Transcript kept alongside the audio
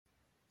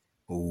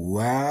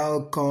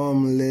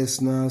Welcome,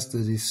 listeners, to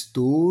the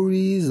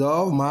stories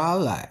of my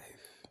life,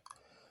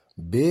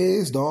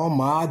 based on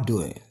my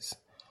doings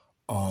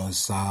on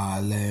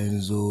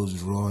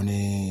Salenzo's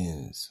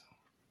runnings.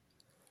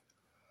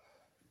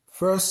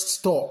 First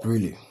stop,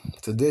 really.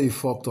 Today, the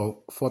 4th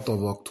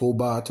of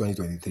October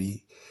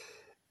 2023,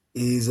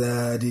 is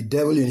the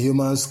Devil in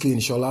Human Skin,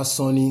 Shola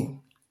Sonny,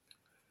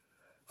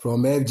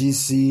 from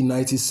FGC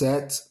 90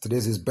 set.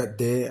 Today's his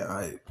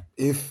birthday.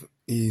 If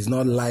he's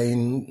not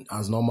lying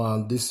as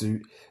normal, this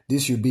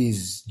should be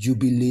his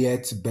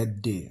jubileate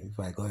birthday, if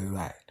I got it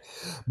right.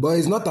 But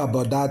it's not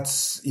about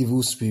that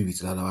evil spirit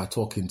that we're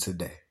talking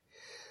today.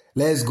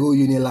 Let's go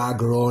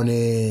Unilag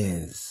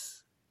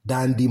runnings.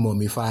 Dandy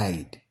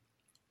Mummified.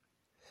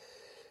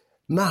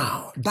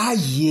 Now, that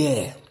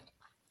year,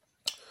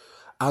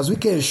 as we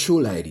can show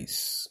like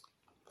this,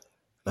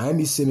 now let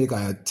me say make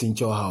I think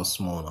your house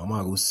small. I'm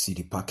gonna go see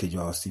the package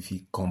or see if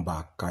he come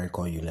back, carry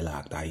on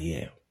Unilag that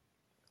year.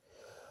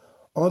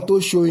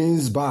 Onto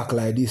showings back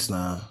like this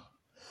now.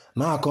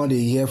 Now I can't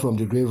hear from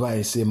the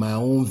grapevine say my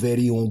own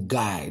very own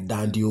guy,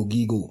 Dandy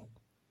Ogigo.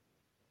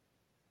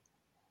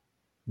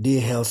 The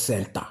health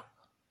center.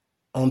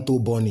 Onto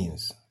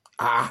Bunnings.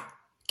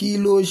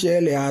 Kilo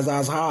Shelley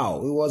as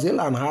how. It was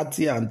ill and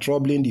hearty and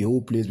troubling the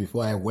whole place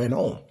before I went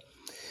home.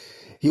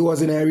 He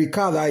was in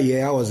Erica that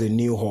year. I was in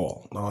New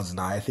Hall.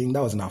 I think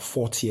that was in our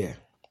 4th year.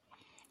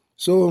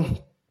 So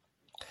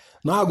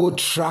now I go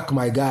track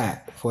my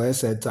guy for a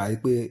set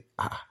type.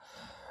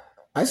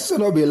 I still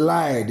not be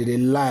lie. They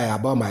lie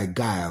about my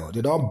guy. They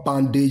don't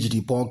bandage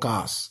the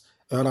podcast.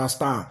 You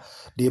understand?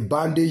 They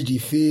bandage the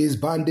face,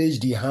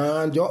 bandage the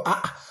hand.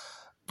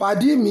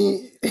 Pardon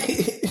me.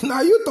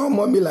 Now you talk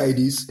about me like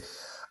this.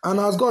 And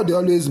as God, they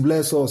always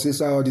bless us. It's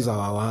all this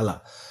our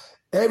wahala.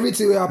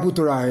 Everything we happen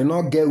to her,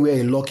 not get where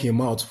he lock him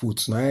out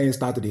foot. Now he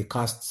start to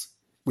cast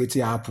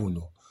wetin happen.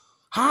 No.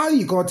 How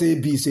you can't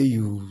be say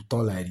you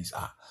talk like this?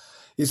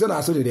 He said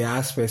that's what they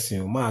ask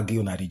person. Ma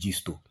give na the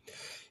gist too.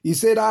 He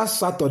said that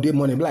Saturday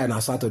morning, like na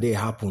Saturday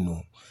happen.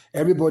 No.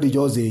 Everybody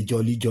just a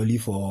jolly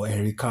for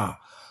Erica.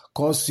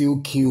 Cause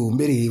you kill,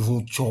 maybe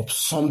even chop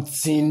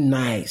something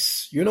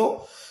nice. You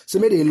know? So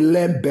maybe they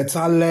learn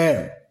better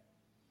learn.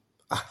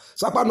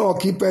 Sapa no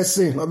keep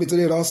person. Not be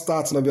today don't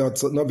start.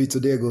 Not be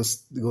today go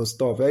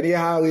stop.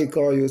 Anyhow we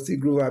call you still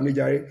groove and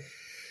Jare.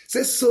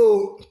 Say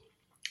so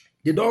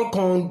they don't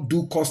come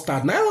do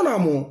custard. Now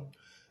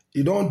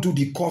you don't do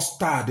the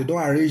custard. They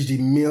don't arrange the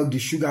milk, the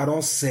sugar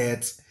don't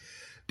set.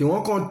 They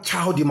won't come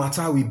chow the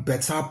matter with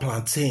better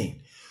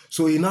plantain.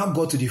 So he now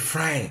go to the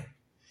frying.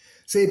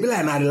 So it be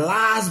like the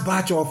last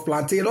batch of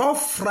plantain. Don't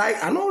fry.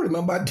 I don't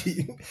remember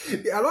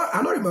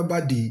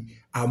the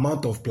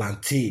amount of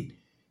plantain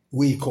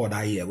we call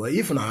that year. But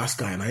if I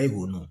ask her, I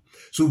go no.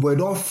 So boy,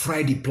 don't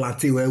fry the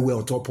plantain well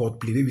on top hot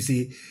plate. Maybe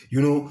say,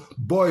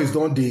 boys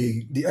don't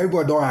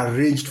everybody don't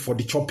arranged for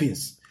the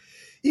choppings.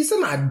 He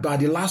said that by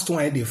the last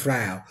one they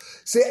fry.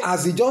 Say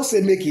as he just say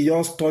make it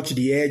just touch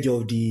the edge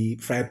of the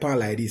fry pan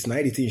like this. Now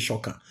the thing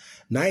shocker.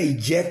 Now he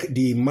jack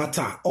the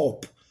matter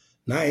up.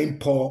 Now he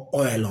pour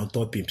oil on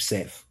top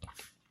himself.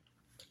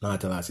 Now I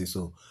tell her, say,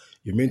 so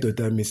you mean to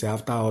tell me say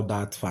after all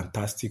that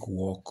fantastic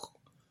work,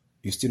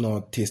 you still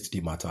not taste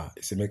the matter?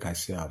 He said, make I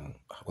say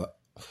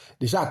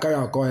the shall carry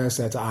on call and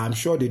said, I'm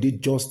sure they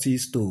did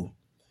justice to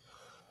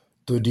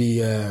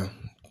the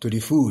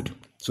food.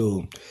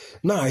 So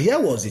now here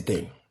was the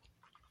thing.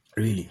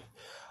 Really,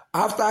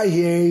 after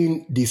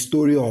hearing the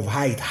story of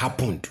how it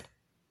happened,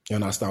 you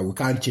understand, we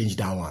can't change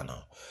that one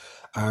now.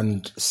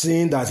 And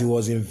seeing that he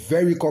was in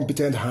very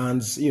competent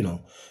hands, in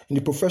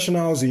the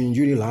professionals in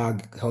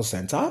Unilag Health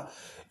Center,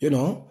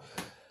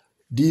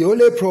 the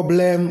only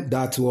problem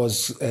that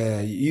was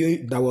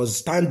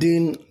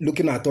standing,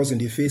 looking at us in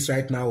the face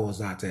right now was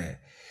that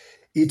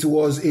it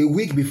was a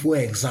week before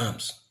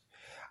exams.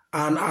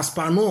 And as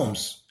per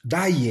norms,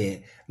 that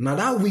year, now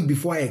that week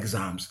before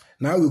exams,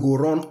 now we go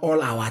run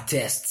all our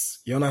tests.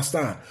 You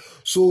understand?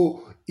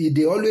 So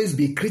they always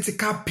be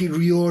critical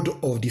period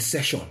of the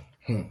session.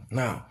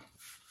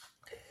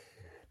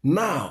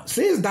 Now,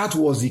 since that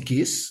was the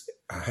case,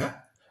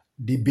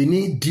 the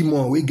Benin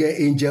demon, we get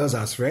angels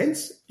as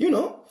friends,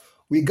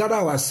 we gather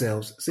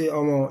ourselves, say,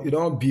 you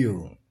don't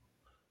build.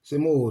 Say,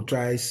 we'll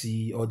try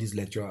see all these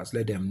lecturers,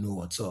 let them know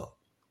what's up.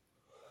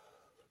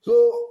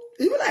 So,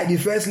 even like the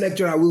first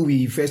lecturer,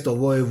 we first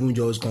of all even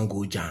just gonna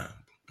go jam.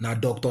 Now,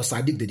 Dr.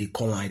 Sadiq, they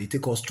come and they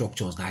take us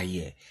structures that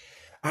year.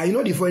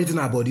 And the funny thing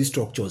about these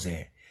structures,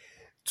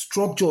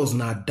 structures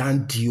na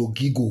Dandy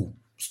Ogigo,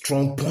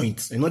 strong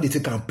points. They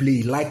take and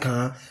play like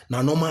na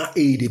normal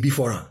A they be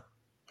for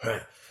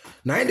her.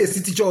 Now, in the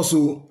city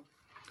also,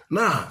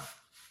 now,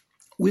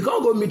 we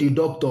can't go meet the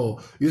doctor.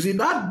 You see,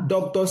 that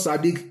Dr.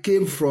 Sadiq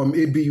came from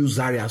ABU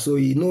Zaria, so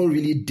he not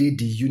really did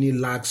the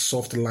Unilag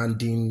soft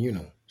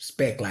landing,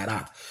 spec like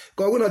that.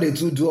 Because we're not there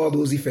to do all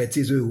those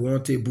effects where we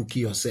want to book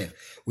yourself.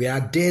 We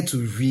are there to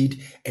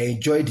read,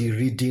 enjoy the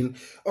reading.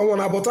 And when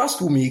about our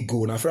school me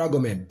go, now federal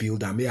government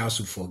build and me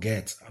also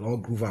forget. I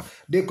don't groove up.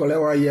 They collect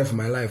 1 year for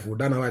my life. We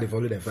don't know why they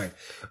follow the fight.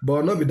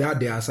 But not be that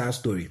their sad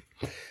story.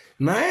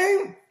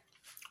 Now,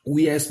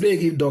 we explain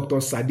give Dr.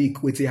 Sadiq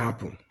wetin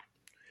happen.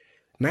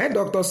 Now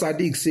Dr.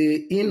 Sadiq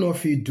say he no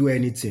fit do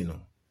anything.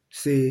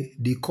 Say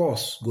the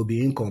course go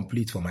be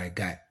incomplete for my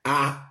guy.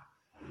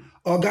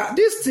 Oga,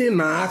 this thing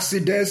na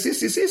accident. See,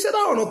 say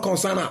that one no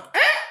concern am.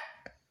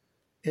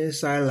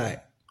 Inside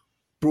like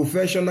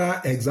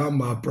professional exam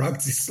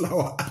malpractice.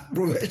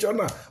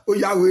 Professional.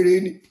 Oya were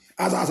ni.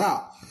 As.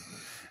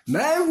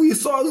 Now we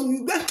saw,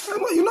 you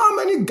know how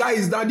many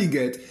guys that they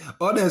get?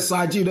 All the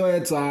Saji don't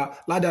enter,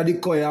 like that they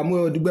call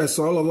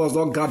all of us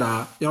don't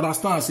gather. You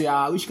understand? Say,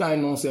 which kind of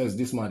nonsense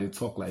this man they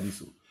talk like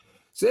this?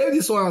 Say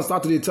this one and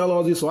start to tell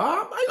all this one.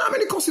 I know how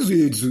many courses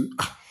we do.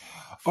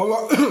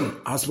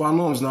 As for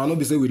norms now,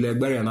 nobody say we like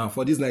barrier now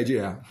for this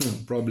Nigeria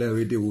problem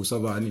we will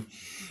solve.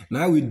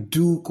 Now we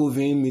do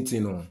COVID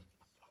meeting on.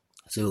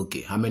 Say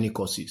okay, how many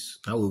courses?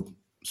 Now we'll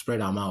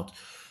spread them out.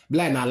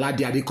 Like now, lad,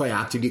 they call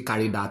actually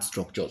carry that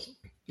structures.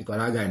 Because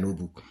that guy no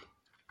book.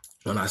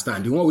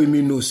 Understand? The one we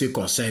mean no say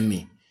concern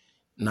me.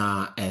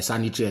 Na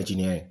sanitary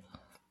engineering.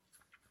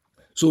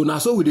 So now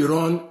so we dey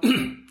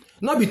run,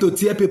 not be to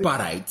tear paper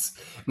right.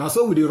 Now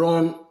so we dey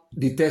run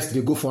the test,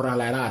 they go for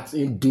like that.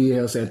 In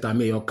DL center,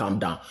 may you calm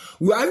down.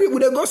 We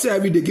dey go say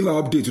every day give an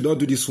update. We don't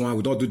do this one,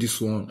 we don't do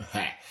this one.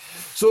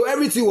 So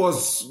everything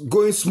was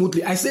going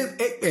smoothly. I said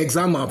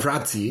exam and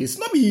practice.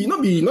 Not be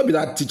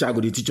that teacher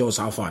go to teach us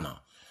how far now.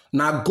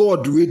 Now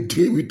God will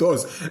deal with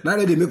us. Now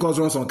they make us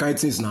run some kind of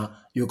things now.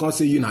 You can't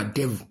say you not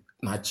devil,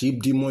 not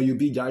cheap demon, you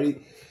be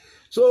Jerry.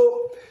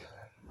 So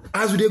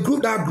as they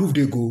group that group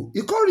they go,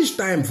 it can't reach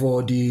time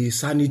for the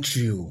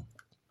sanitary.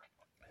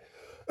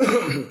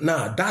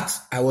 Now that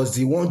I was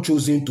the one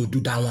chosen to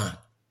do that one.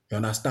 You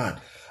understand?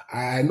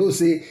 I know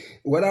say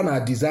whether na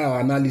design or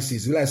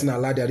analysis, we like say na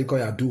lad they call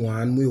you do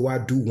one, we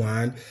what do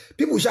one.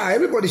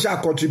 Everybody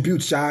shall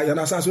contribute, you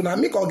understand? So now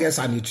make all get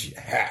sanitary.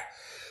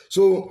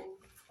 So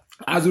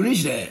as we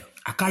reach there,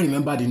 I can't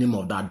remember the name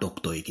of that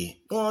doctor again.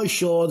 One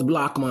short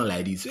black man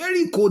like this.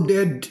 Very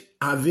coded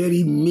and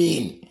very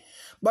mean.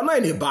 But not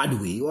in a bad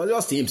way. He was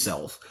just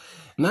himself.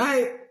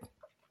 Now,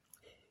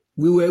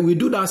 we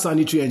do that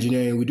sanitary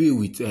engineering. We do it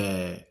with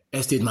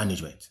estate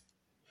management.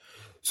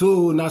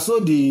 So now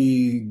so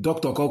the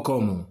doctor call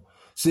come.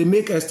 Say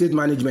make estate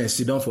management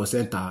sit down for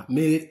center.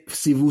 Make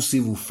civil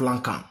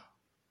flank am.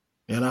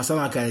 You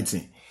understand that kind of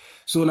thing?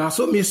 So now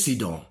so me sit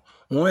down.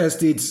 One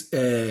estate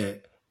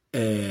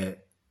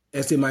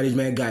estate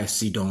management guy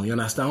sit down. You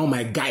understand? All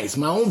my guys,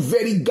 my own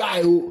very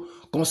guy who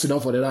come sit down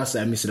for the other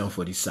side, me sit down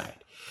for this side.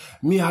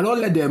 Me, I don't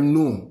let them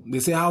know. They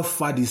say how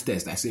far this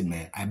test. I said,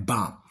 man, I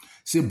bam.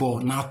 Say,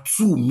 but now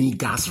two, me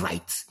gas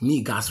right.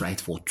 Me gas right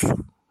for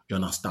two. You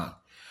understand?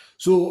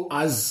 So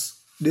as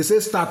they say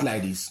start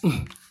like this,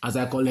 as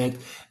I collect,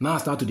 now I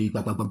start to the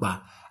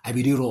I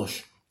be the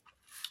rush.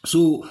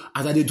 So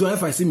as I do,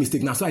 if I see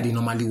mistake, now so I dey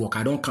normally work.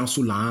 I don't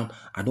cancel them.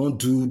 I don't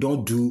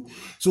do.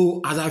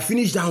 So as I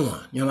finish that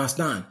one, you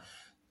understand?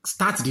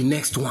 Start the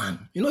next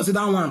one. You know, say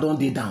that one don't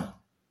dey down.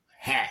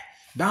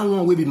 That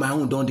one will be my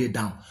own don't dey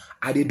down.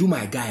 I dey do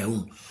my guy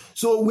own.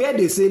 So where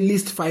they say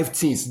list 5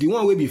 things, the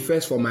one will be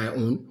first for my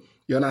own.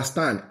 You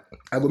understand?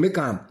 I go make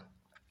them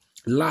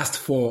last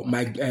for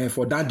my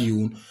for daddy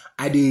own.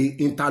 I dey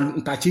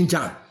interchange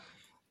am.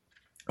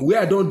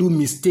 Where I don't do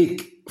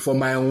mistake for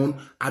my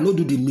own, I don't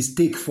do the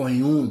mistake for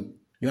your own.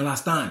 You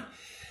understand?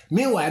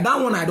 Meanwhile,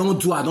 that one I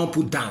don't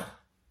put down.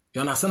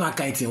 You understand that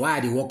kind of thing? Why I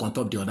dey work on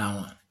top the other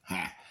one?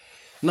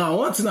 Now,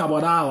 one thing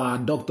about our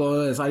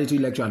doctor sanitary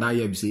lecture that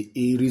year, we say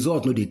a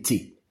result no dey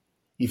take.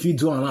 If you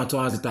do another 2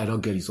 hours, I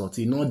don't get results.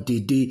 It's not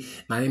the day.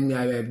 Now,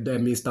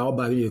 Mr.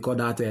 Oba, we call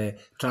that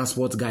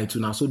transport guy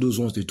too. Now, so those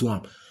ones they do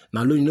them.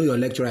 Now, you know your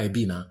lecturer I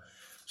be now.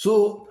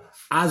 So,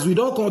 as we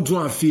don't come do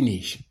and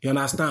finish, you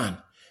understand?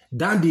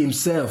 Dandy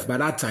himself, by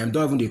that time,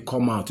 don't even they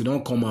come out. He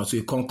don't come out, so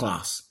he come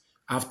class.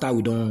 After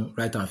we don't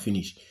write and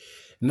finish.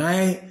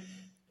 Now,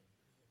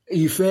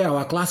 if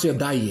our class rep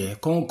that year,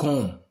 come.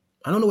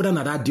 I don't know whether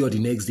that day or the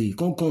next day.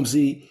 Come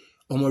say,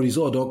 my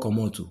result don't come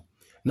out too.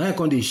 Now,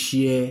 I they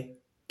share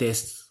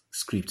test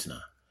script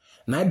now.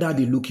 Now that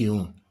they look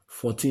on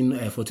 14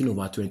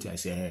 over 20. I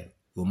say, hey,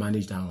 we'll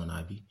manage that one,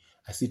 Abby.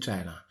 I still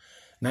try now.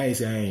 Now he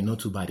say, hey, not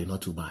too bad.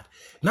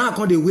 Now I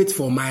can't wait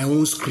for my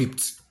own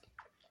script.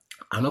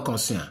 I'm not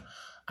concerned.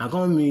 I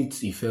can't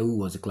meet Ife, who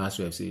was the class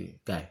rep, say,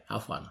 guy, how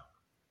far now?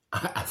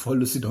 I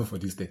follow sit down for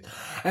this test.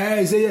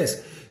 He say,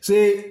 yes.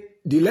 Say,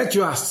 the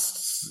lecturer,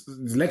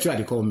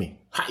 they call me.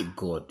 Hi,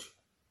 God.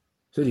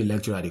 So the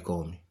lecturer, they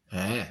call me.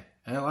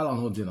 While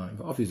I'm not dinner,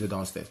 office is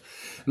downstairs.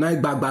 Now I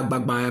back,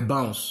 I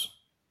bounce.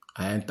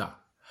 I enter.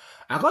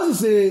 I can't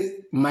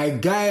say my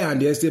guy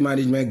and the estate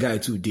management guy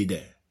too did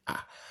there.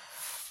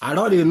 I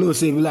don't even know,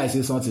 say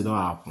something don't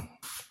happen.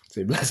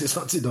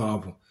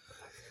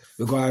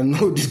 Because I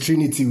know the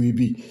Trinity will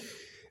be.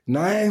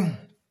 Now,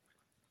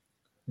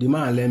 the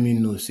man let me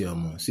know,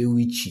 say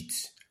we cheat.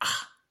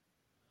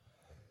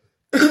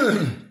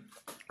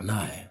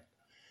 Now,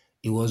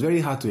 it was very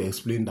hard to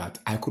explain that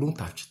I couldn't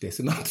touch tests.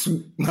 Not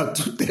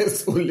two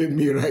tests only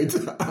me, right?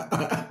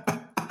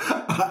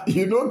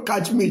 You don't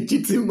catch me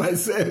cheating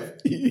myself.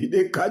 You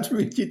don't catch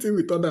me cheating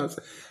with others.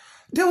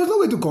 There was no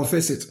way to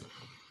confess it.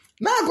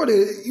 Now I got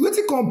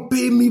waiting come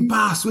pay me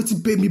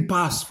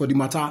pass for the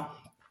matter. I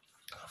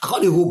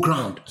got the whole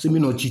ground. Say me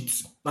not cheat.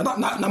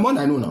 Now more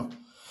I know now.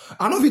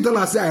 I know if you tell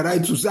her say I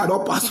write to say I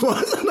don't pass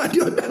one, not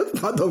the other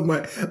part of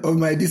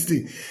my this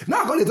thing.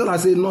 Now I got to tell her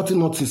say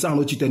nothing, say I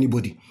don't cheat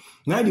anybody.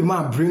 Now the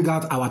man bring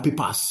out our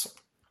papers.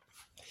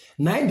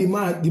 Now the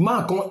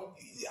man come.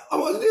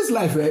 This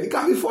life, it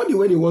can be funny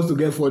when he wants to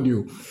get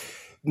funny.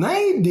 Now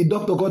the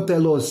doctor got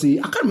tell us, say,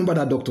 I can't remember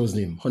that doctor's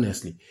name,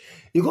 honestly.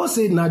 He got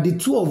say, now the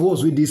two of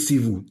us with this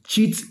civil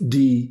cheat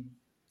the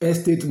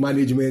estate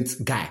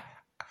management guy.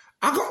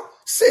 I got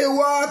say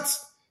what?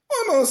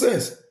 What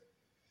nonsense?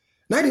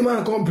 Now the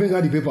man come bring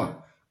out the paper.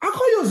 I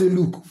can't just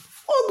look.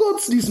 What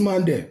got this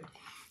man there?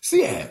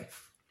 See,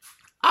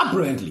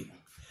 apparently,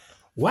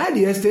 while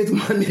the estate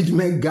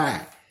management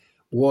guy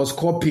was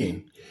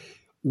copying,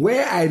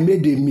 where I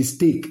made a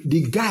mistake,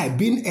 the guy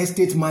being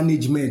estate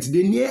management,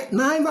 they near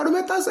now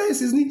environmental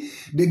sciences,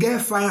 they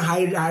get fine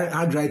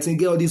handwriting,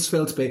 get all this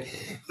felt pen.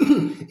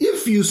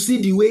 If you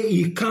see the way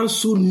he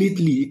cancelled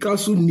neatly,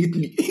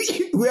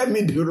 where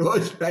made the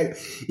rush, right?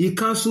 He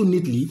cancelled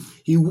neatly,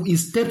 he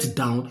stepped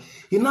down,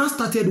 he now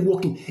started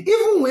working.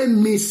 Even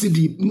when me see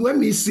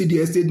the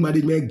estate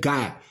management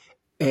guy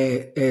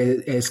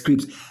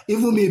script,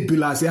 even me be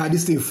like, say,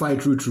 this thing fine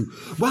true.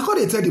 But I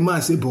can't tell the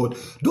man, say, but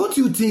don't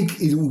you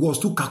think it was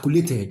too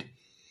calculated?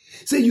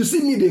 Say, you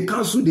see me, they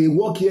cancel, they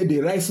work here, they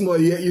write small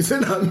here, you say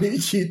that me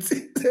shit.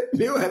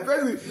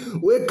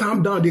 Wait,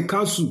 calm down, they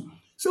cancel.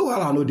 So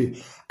what I know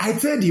they. I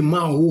tell the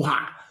man who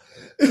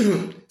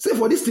say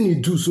for this thing you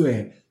do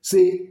so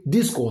say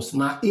this course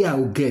now here I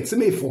will get. Say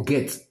me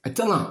forget. I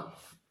tell him.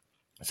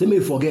 Say me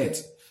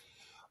forget.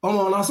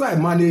 Now so I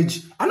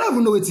manage. I don't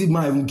even know what it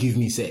might even give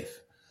me safe.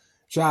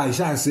 Try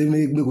say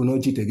me go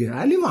not cheat again.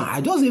 I leave. I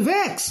just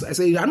vex. I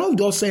say I know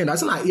just saying. I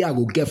say now here I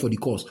go get for the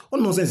course.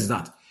 What nonsense is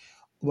that?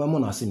 But I'm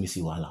gonna say me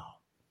see wala.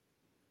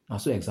 Now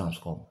so exams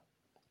come.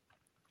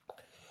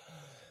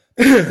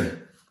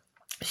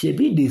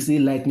 Shebi they say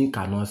lightning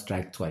cannot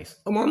strike twice.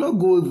 Not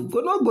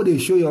go they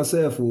show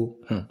yourself. Oh.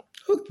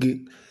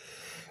 Okay.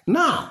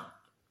 Now,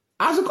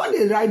 as you can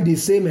they write the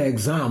same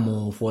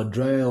exam for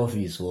drawing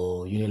office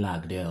or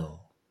Unilag there.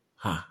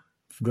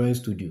 Drawing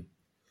studio.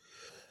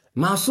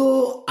 Now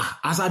so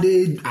as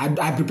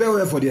I prepare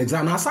well for the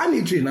exam. Now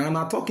sanitary now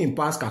I'm talking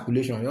past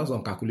calculation, just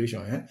on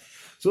calculation.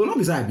 So not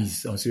beside be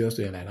on serious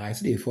to like that. I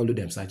see they follow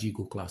them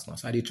surgical class now.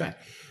 So they try.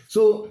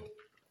 So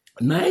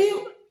now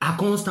I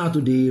can't start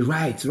to the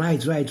right. So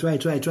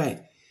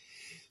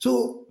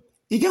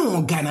he get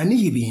one guy, and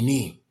he be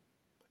name.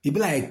 He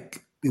be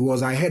like, he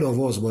was ahead of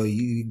us, but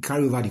he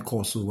carry over the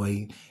course. So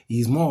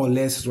he's more or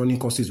less running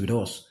courses with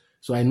us.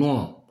 So I know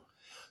him.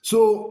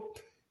 So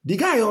the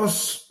guy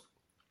just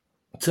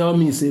tell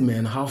me, say,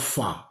 man, how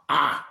far?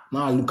 Now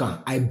I look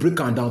at, I break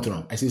him down to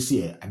him. I say,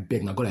 see, I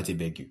beg, now God, I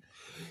beg you.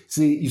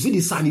 See, you see the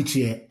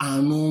sanitary,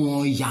 I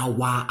know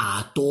yawa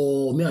at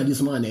all. Me and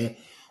this man,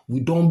 we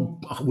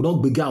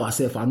don't begin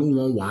ourselves. I don't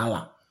want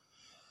wahala.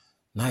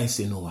 Now I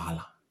say no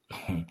wahala.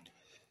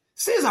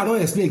 Since I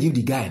don't explain, give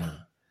the guy now.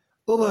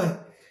 Oh boy.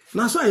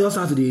 Now so I just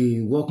have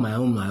to walk my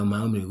own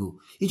go.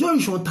 It just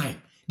reach one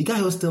time. The guy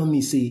just tell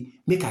me, say,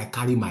 make I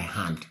carry my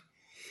hand.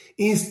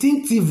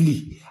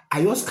 Instinctively,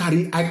 I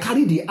carry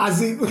the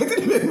as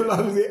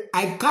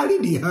I carry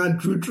the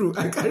hand true.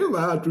 I carry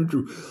my hand true.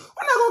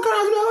 When I go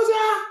carry I was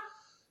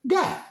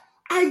guy,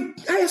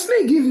 I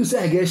explain give you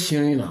say I get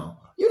sharing now.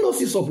 You know,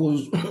 she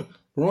suppose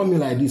run me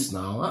like this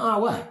now.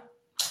 Why?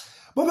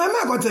 But my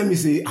man got tell me,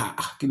 say,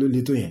 kilo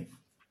little yen.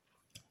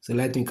 So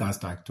lightning can't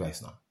strike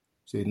twice now.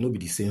 So it no be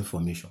the same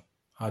formation.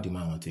 How the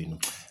man want to know?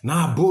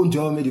 Now, bone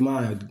job made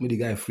the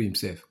guy free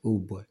himself. Oh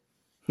boy.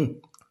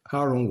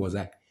 How wrong was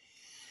I?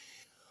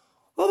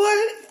 Oh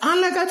boy,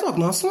 and like I talk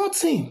now, small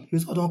thing.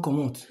 Result don't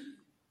come out.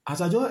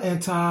 As I just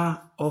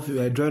enter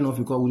drawing off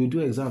because we do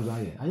exams out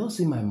here, I just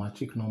see my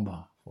matric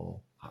number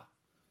for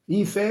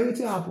if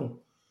everything happen.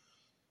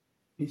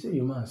 He say,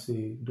 you man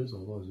say, those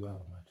of us who have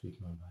a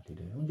matric number,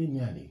 they only me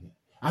and they.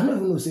 I don't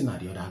even know say not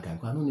the other guy,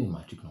 because I don't know a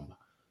matric number.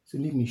 So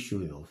let me show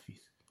your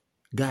office.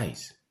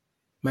 Guys,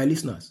 my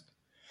listeners,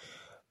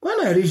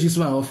 when I reach this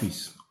my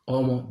office,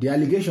 the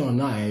allegation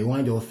now, I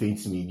want your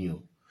faint me.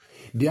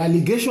 The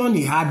allegation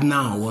he had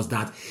now was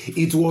that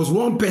it was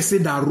one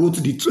person that wrote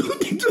the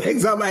two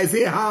exam. I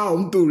say,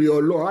 how to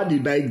your law? How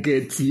did I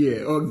get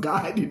here? Oh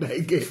God, how did I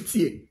get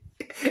here?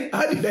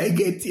 How did I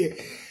get here?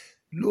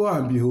 Lo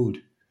and behold,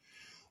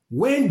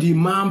 when the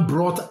man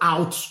brought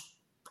out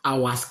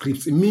our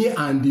scripts, me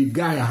and the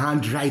guy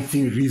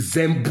handwriting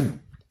resemble.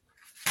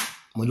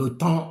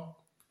 Molotan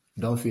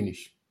don't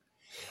finish.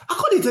 I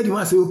couldn't tell the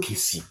man, say, okay,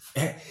 see,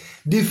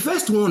 the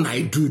first one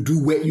I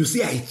do where you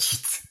say I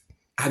cheat.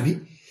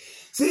 Abi,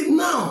 say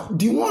now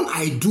the one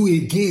I do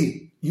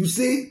again, you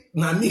say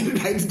na me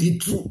write the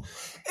two.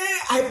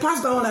 I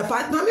pass that one, I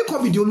pass. Now me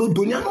come video load,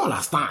 don't you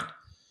understand?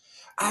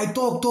 I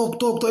talk.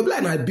 Be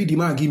like I beat the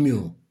man, give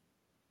me.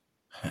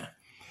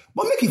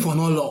 But make it for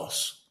no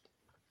loss.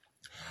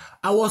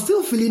 I was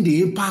still feeling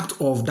the impact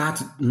of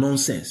that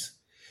nonsense.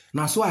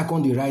 Now, so I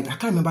can't write. I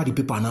can't remember the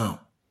paper now.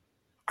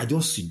 I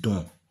just sit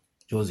down,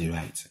 just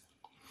write.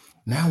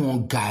 Now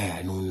one guy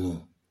I don't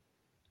know,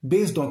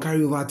 based on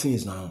carryover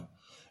things now,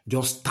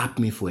 just tap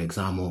me for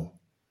exam.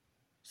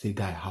 Say,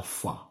 guy, how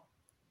far?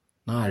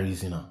 Now I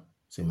reason now.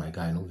 Say, my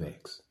guy, no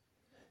vex.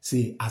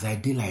 See, as I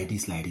did like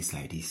this,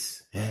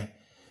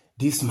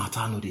 this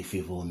matter no dey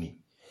favor me.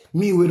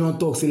 Me, we don't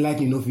talk, say,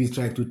 like, you know, if you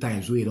strike 2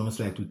 times, we don't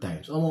strike 2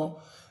 times.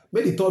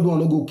 Maybe the third one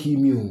no go kill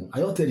me. I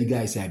don't tell the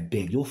guy, say, I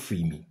beg, you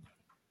free me.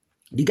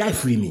 The guy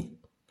free me.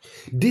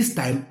 This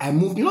time, I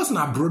moved, you know, it's on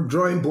a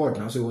drawing board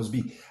now, so it was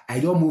big. I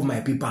don't move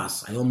my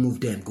papers. I don't move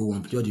them, go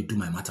on, just do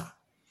my matter.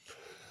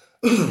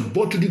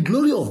 But to the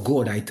glory of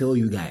God, I tell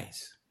you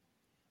guys,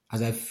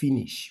 as I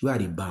finish, where are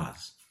the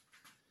bars?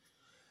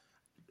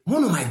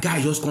 One of my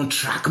guys just can't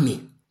track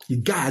me. The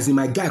guy, as in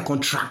my guy,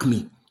 can't track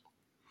me.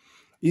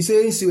 He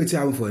say, see what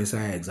happened for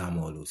inside exam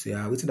all. Say,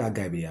 what did that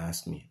guy be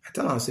ask me? I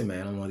tell him, say,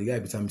 man, the guy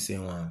be telling me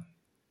saying,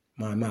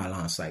 my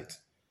alarm site.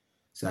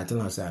 So I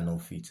tell him, say, I no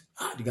fit.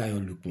 The guy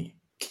don't look me.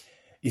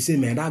 He say,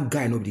 man, that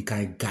guy no be the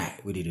kind of guy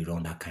where they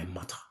run that kind of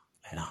matter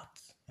like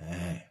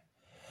that.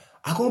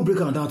 I can't break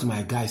down to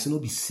my guy, so no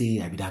be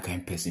say I be that kind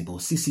of person, but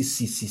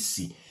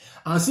see.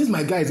 And since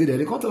my guy is there,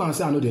 they can't tell him,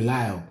 say, I know the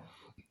lie.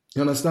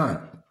 You understand?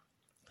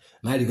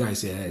 Now the guy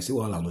say,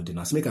 well, I'm not doing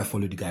that. So make I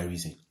follow the guy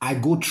reason. I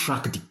go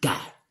track the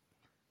guy.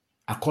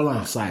 I call him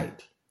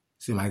aside.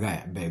 Say, my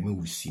guy, beg me,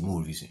 we see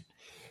more reason.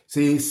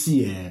 Say,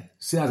 say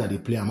as I dey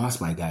play, I'm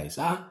ask my guys,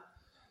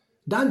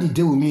 Dan the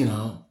day with me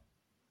now.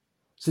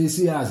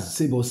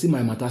 Say, but see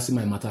my matter.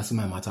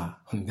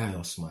 And the guy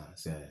just smile.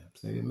 Say,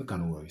 make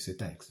no worry. Say,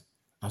 thanks.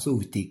 And so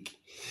we take.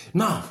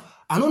 Now,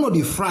 I don't know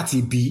the frat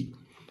he be.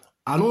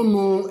 I don't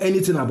know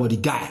anything about the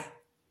guy.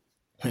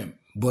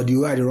 But the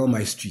way I run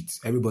my streets,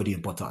 everybody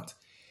important.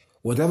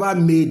 Whatever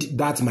made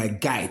that my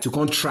guy to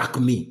come track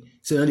me,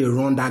 say when they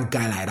run that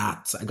guy like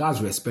that, I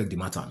gotta respect the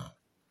matter now.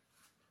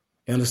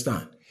 You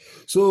understand?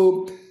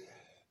 So,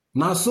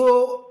 now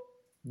so,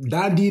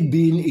 daddy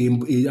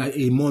being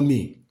a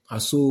mommy,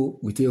 and so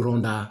we take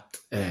run that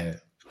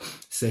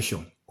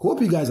session.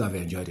 Hope you guys have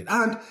enjoyed it.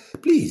 And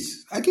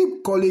please, I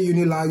keep calling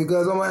Unilag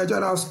because I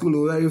enjoyed our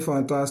school, very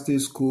fantastic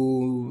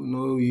school,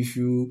 no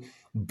issue.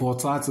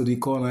 Butter to the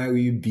corner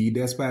we be,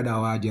 despite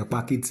our dear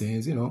packet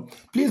things, you know.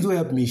 Please do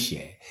help me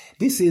share.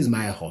 This is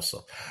my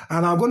hustle.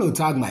 And I'm going to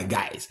tag my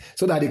guys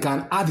so that they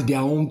can add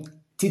their own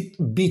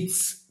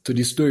bits to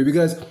the story.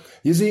 Because,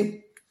 you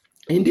see,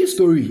 in this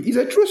story, it's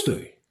a true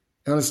story.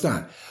 You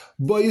understand?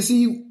 But you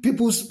see,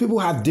 people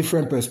have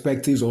different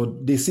perspectives or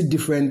they see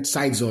different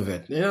sides of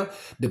it. You know,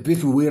 the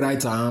people we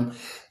write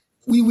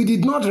we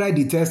did not write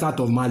the test out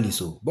of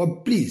malice.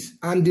 But please,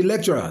 and the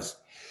lecturers,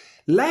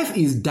 life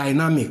is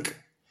dynamic.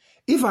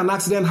 If an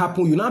accident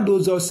happens, you not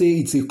just say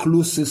it's a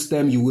closed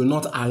system, you will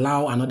not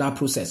allow another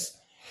process.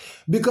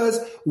 Because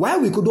why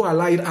we couldn't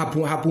allow it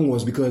happen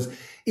was because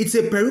it's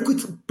a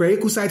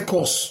prerequisite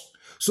course.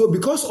 So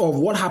because of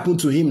what happened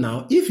to him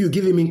now, if you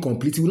give him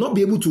incomplete, he will not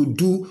be able to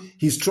do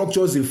his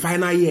structures in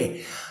final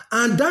year.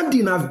 And that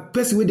didn't have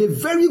person with a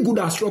very good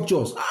at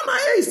structures. And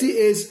my still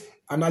is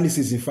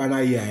analysis in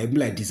final year. I be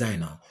like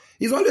design now.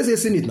 He's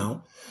always saying it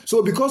now.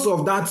 So because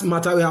of that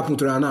matter what happened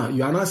to him now,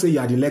 you are not saying you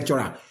are the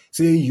lecturer.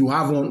 Say you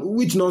have one,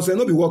 which nonsense,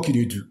 no be what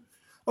you do.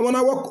 And when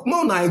I work,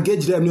 more I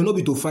engage them, no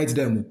be to fight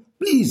them.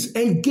 Please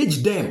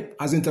engage them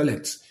as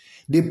intellects.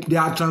 They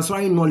are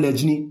transferring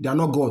knowledge, they are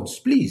not gods.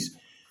 Please,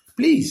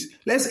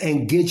 let's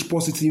engage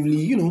positively,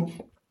 you know,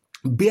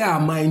 bear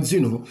our minds, you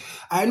know.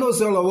 I know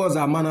some of us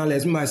are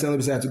mannerless, me myself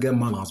decide to get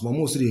manners, but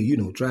mostly, you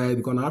know, try,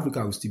 because in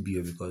Africa will still be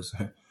here because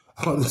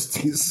all those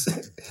things.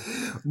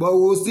 But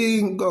we'll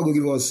still, God will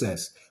give us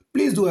sense.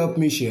 Please do help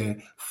me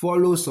share,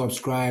 follow,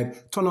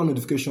 subscribe, turn on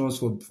notifications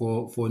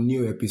for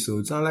new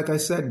episodes. And like I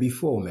said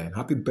before, man,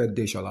 happy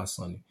birthday, Shola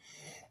Sonny,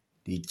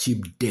 the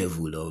cheap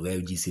devil of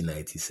FGC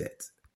 90 set.